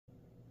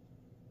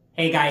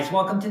Hey guys,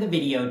 welcome to the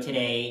video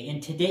today.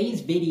 In today's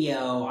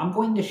video, I'm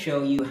going to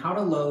show you how to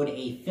load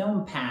a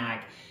film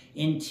pack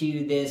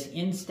into this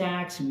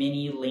Instax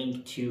Mini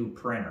Link 2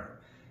 printer.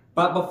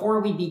 But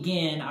before we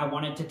begin, I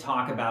wanted to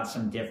talk about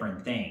some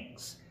different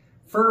things.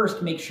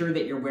 First, make sure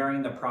that you're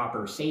wearing the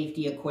proper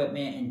safety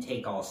equipment and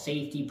take all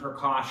safety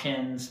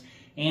precautions.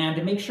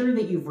 And make sure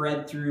that you've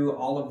read through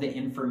all of the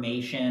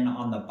information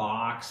on the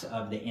box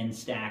of the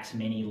Instax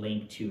Mini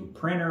Link 2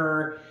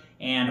 printer.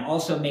 And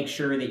also make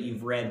sure that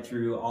you've read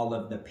through all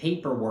of the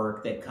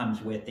paperwork that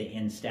comes with the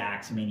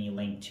Instax Mini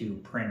Link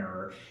 2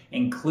 printer,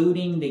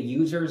 including the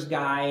user's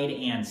guide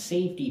and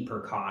safety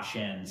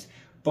precautions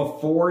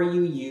before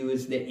you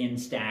use the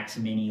Instax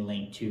Mini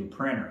Link 2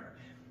 printer.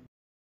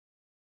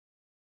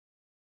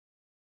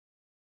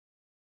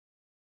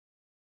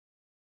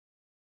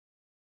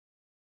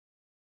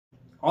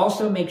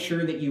 Also, make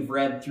sure that you've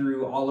read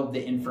through all of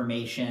the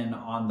information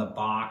on the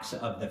box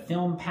of the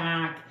film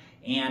pack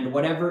and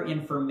whatever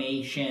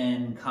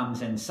information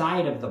comes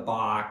inside of the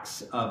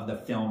box of the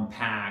film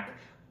pack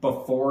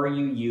before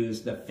you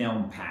use the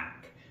film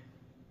pack.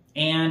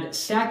 And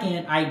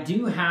second, I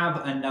do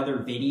have another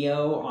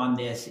video on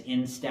this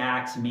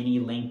Instax Mini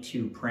Link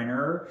 2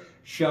 printer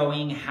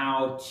showing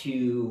how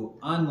to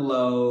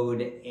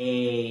unload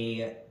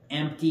a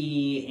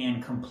empty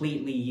and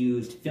completely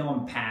used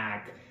film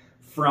pack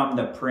from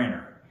the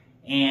printer.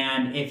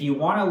 And if you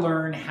want to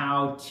learn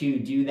how to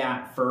do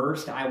that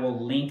first, I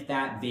will link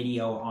that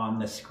video on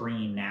the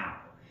screen now.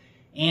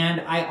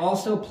 And I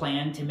also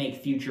plan to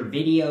make future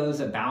videos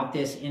about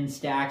this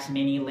Instax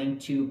Mini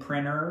Link 2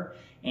 printer.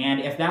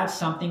 And if that's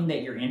something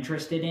that you're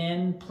interested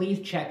in, please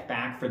check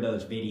back for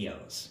those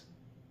videos.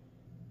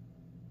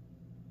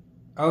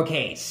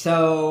 Okay,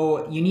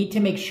 so you need to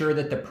make sure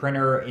that the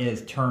printer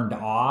is turned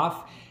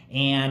off.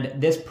 And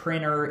this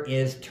printer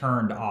is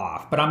turned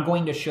off, but I'm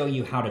going to show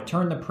you how to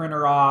turn the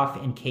printer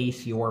off in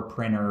case your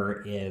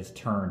printer is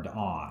turned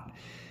on.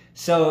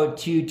 So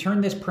to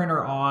turn this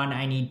printer on,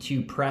 I need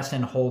to press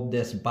and hold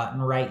this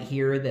button right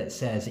here that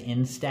says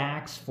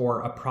Instax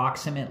for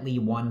approximately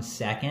 1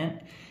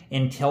 second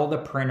until the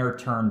printer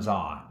turns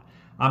on.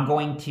 I'm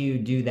going to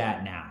do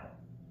that now.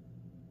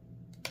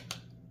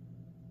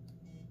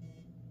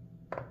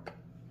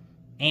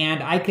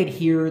 And I could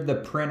hear the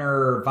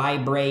printer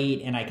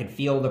vibrate and I could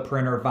feel the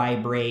printer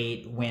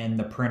vibrate when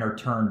the printer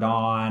turned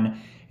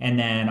on. And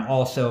then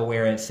also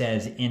where it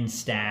says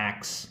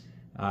Instax,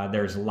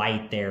 there's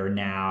light there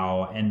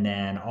now, and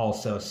then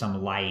also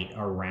some light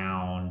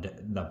around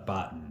the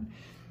button.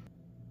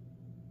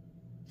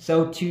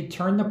 So to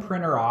turn the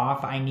printer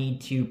off, I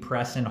need to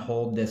press and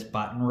hold this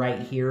button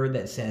right here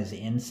that says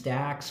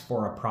Instax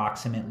for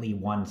approximately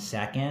 1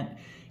 second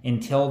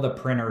until the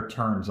printer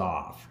turns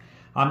off.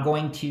 I'm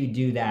going to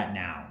do that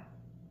now.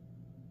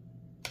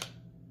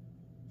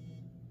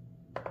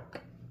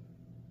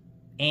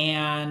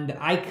 And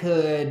I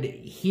could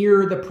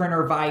hear the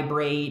printer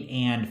vibrate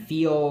and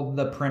feel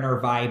the printer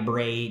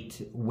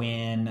vibrate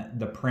when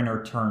the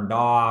printer turned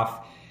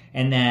off.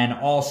 And then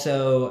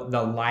also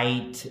the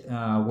light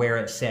where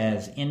it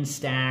says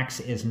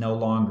Instax is no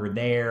longer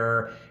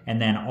there.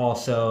 And then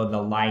also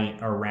the light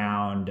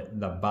around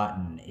the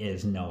button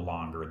is no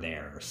longer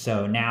there.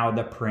 So now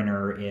the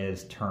printer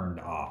is turned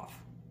off.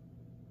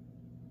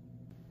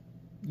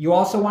 You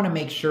also want to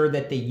make sure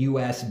that the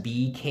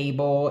USB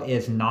cable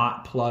is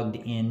not plugged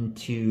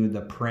into the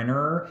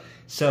printer.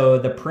 So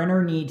the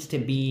printer needs to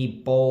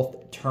be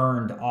both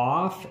turned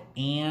off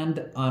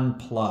and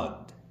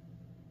unplugged.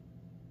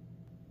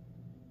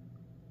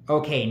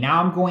 Okay,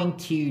 now I'm going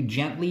to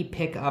gently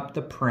pick up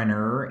the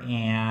printer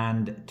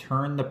and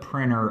turn the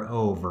printer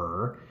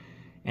over.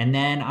 And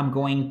then I'm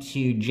going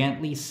to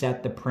gently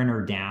set the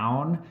printer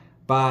down,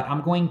 but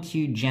I'm going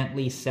to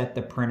gently set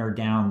the printer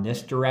down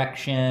this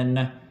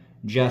direction,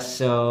 just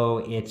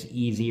so it's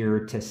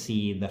easier to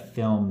see the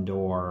film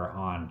door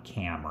on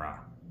camera.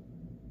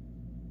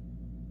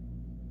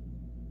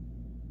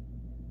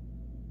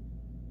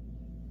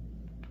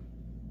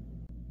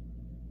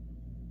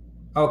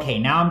 Okay,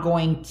 now I'm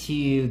going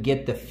to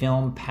get the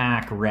film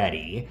pack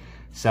ready.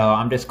 So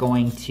I'm just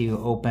going to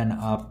open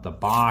up the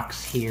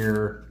box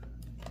here.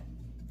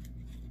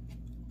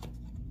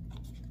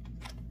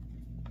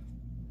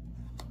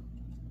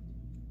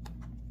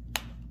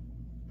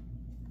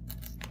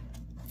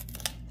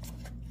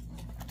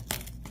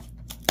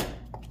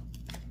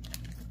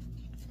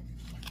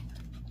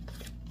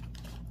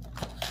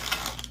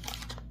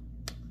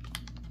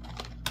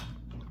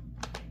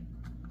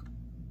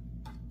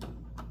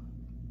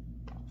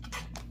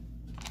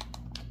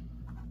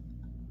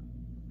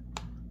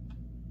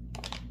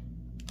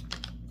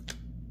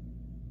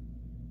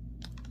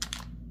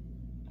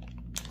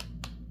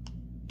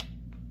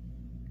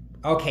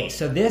 Okay,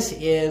 so this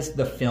is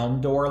the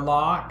film door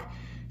lock.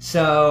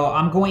 So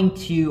I'm going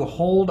to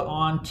hold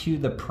on to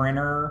the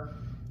printer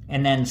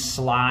and then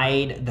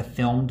slide the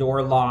film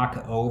door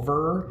lock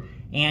over.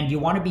 And you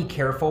want to be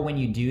careful when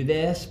you do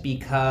this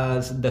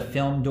because the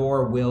film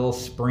door will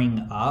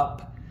spring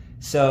up.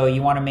 So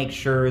you want to make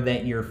sure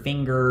that your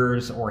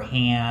fingers or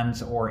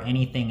hands or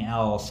anything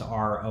else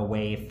are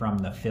away from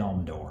the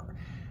film door.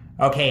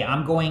 Okay,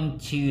 I'm going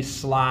to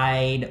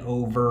slide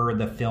over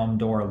the film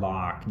door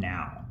lock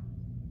now.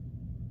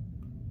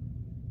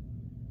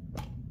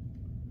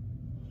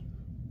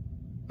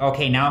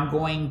 Okay, now I'm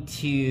going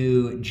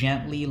to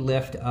gently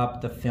lift up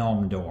the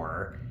film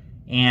door,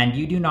 and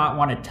you do not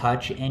want to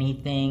touch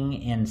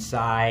anything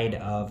inside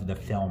of the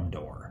film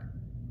door.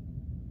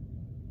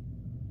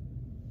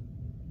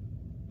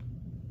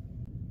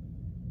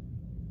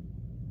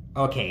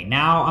 Okay,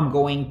 now I'm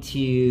going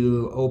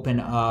to open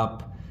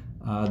up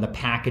the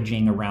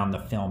packaging around the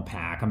film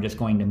pack. I'm just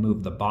going to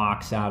move the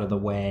box out of the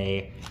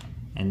way,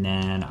 and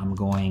then I'm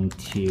going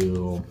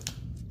to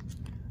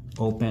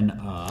open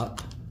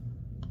up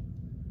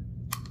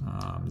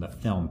the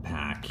film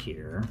pack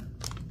here.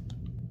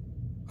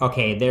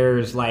 Okay,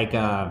 there's like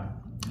a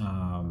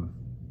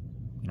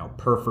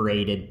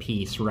perforated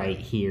piece right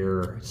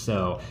here,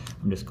 so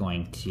I'm just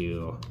going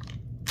to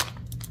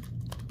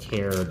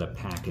tear the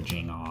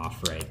packaging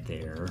off right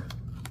there.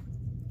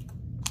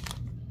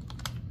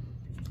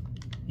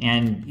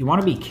 And you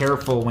want to be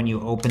careful when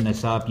you open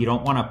this up. You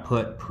don't want to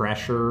put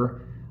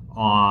pressure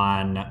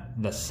on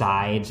the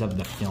sides of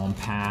the film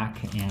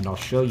pack, and I'll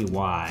show you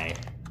why.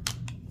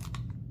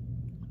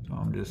 So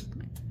I'm just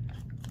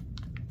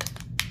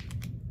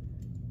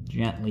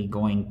gently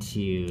going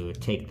to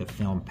take the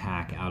film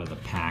pack out of the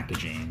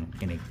packaging. I'm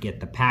going to get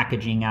the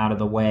packaging out of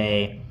the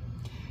way.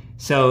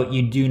 So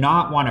you do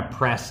not want to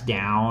press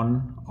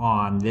down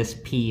on this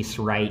piece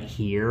right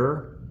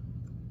here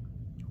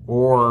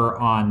or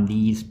on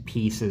these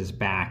pieces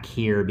back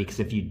here, because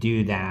if you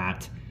do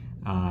that,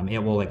 it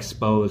will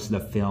expose the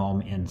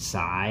film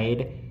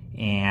inside,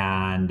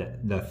 and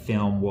the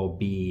film will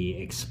be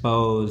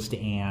exposed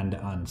and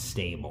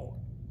unstable.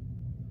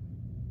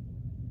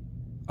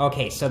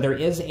 Okay, so there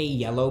is a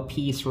yellow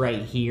piece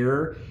right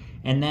here,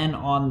 and then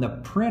on the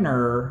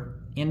printer,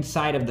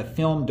 inside of the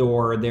film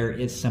door, there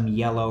is some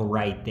yellow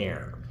right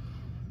there.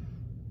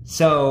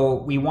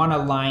 So we want to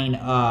line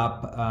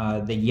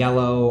up the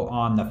yellow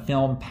on the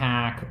film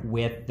pack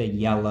with the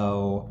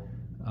yellow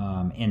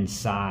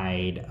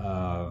inside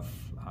of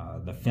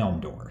the film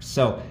door.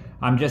 So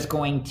I'm just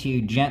going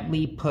to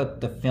gently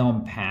put the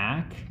film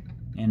pack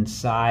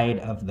inside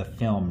of the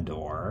film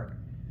door,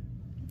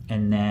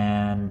 and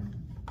then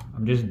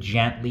I'm just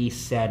gently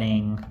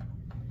setting,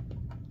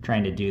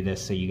 trying to do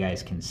this so you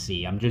guys can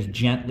see. I'm just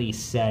gently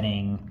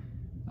setting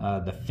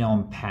the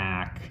film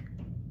pack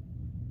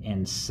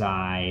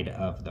inside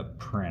of the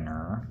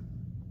printer.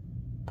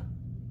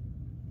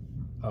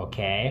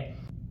 Okay.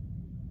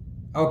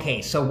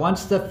 Okay, so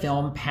once the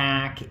film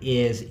pack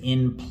is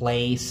in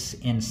place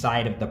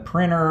inside of the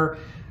printer,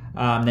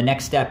 the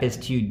next step is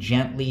to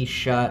gently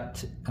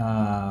shut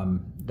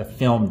the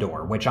film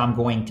door, which I'm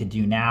going to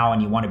do now,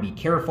 and you want to be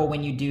careful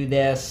when you do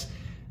this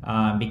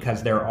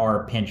because there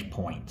are pinch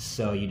points.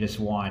 So you just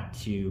want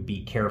to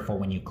be careful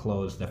when you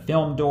close the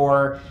film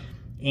door,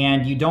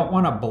 and you don't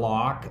want to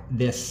block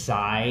this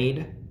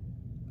side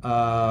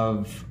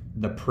of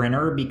the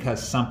printer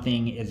because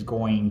something is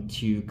going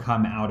to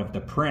come out of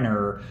the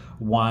printer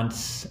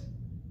once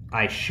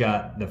I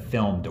shut the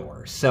film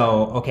door.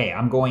 So, okay,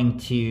 I'm going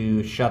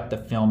to shut the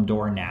film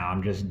door now.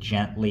 I'm just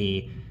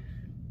gently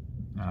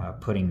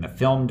putting the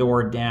film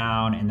door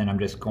down, and then I'm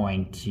just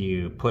going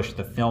to push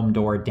the film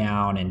door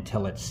down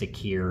until it's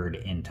secured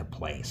into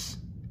place.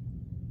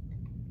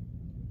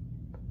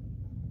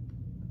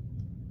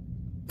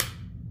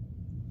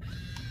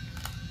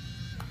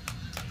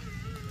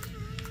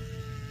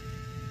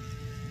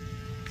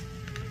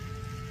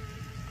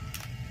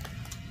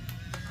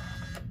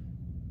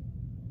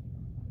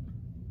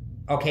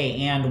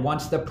 Okay, and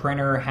once the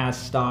printer has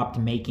stopped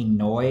making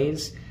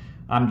noise,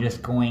 I'm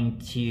just going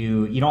to,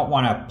 you don't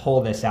want to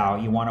pull this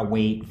out, you want to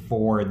wait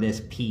for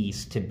this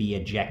piece to be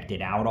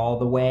ejected out all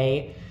the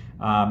way.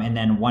 And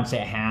then once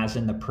it has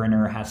and the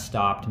printer has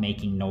stopped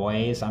making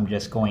noise, I'm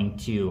just going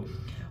to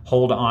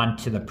hold on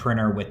to the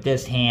printer with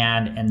this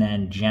hand and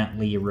then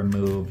gently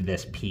remove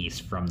this piece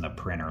from the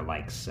printer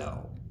like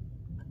so.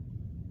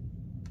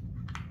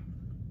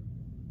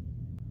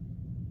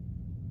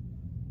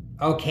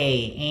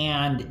 Okay,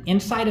 and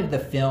inside of the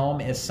film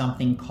is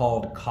something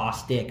called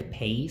caustic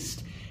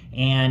paste,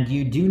 and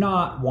you do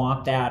not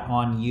want that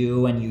on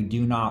you, and you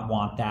do not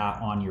want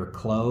that on your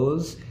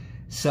clothes.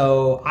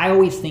 So I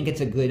always think it's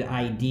a good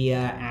idea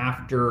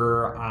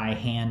after I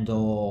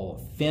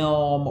handle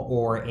film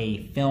or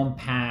a film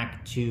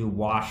pack to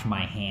wash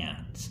my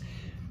hands.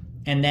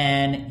 And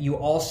then you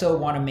also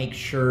want to make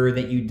sure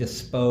that you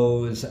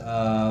dispose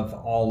of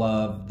all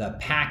of the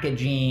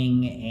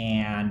packaging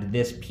and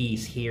this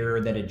piece here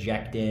that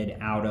ejected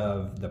out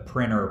of the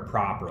printer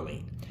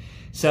properly.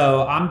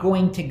 So I'm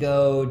going to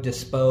go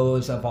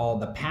dispose of all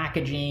the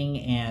packaging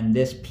and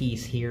this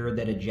piece here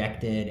that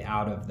ejected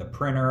out of the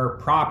printer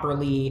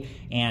properly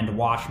and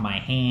wash my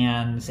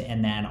hands,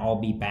 and then I'll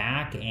be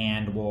back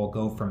and we'll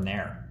go from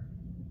there.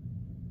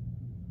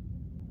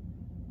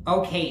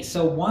 Okay,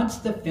 so once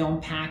the film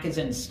pack is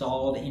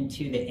installed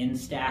into the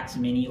Instax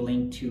Mini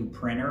Link 2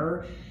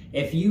 printer,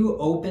 if you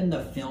open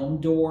the film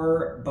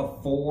door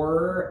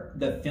before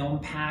the film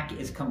pack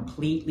is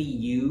completely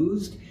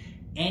used,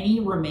 any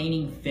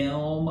remaining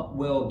film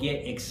will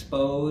get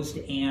exposed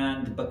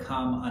and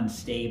become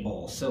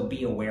unstable, so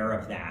be aware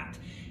of that.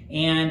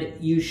 And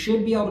you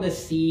should be able to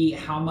see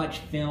how much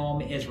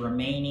film is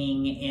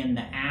remaining in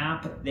the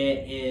app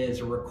that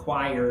is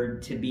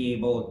required to be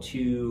able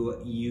to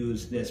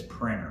use this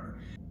printer.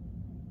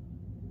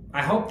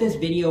 I hope this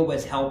video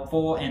was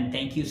helpful, and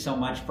thank you so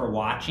much for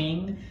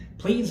watching.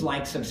 Please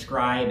like,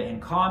 subscribe,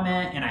 and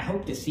comment, and I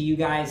hope to see you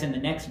guys in the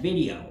next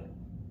video.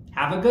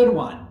 Have a good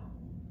one.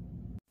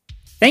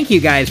 Thank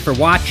you guys for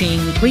watching.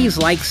 Please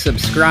like,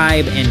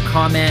 subscribe, and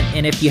comment,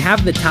 and if you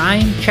have the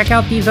time, check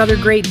out these other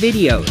great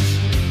videos.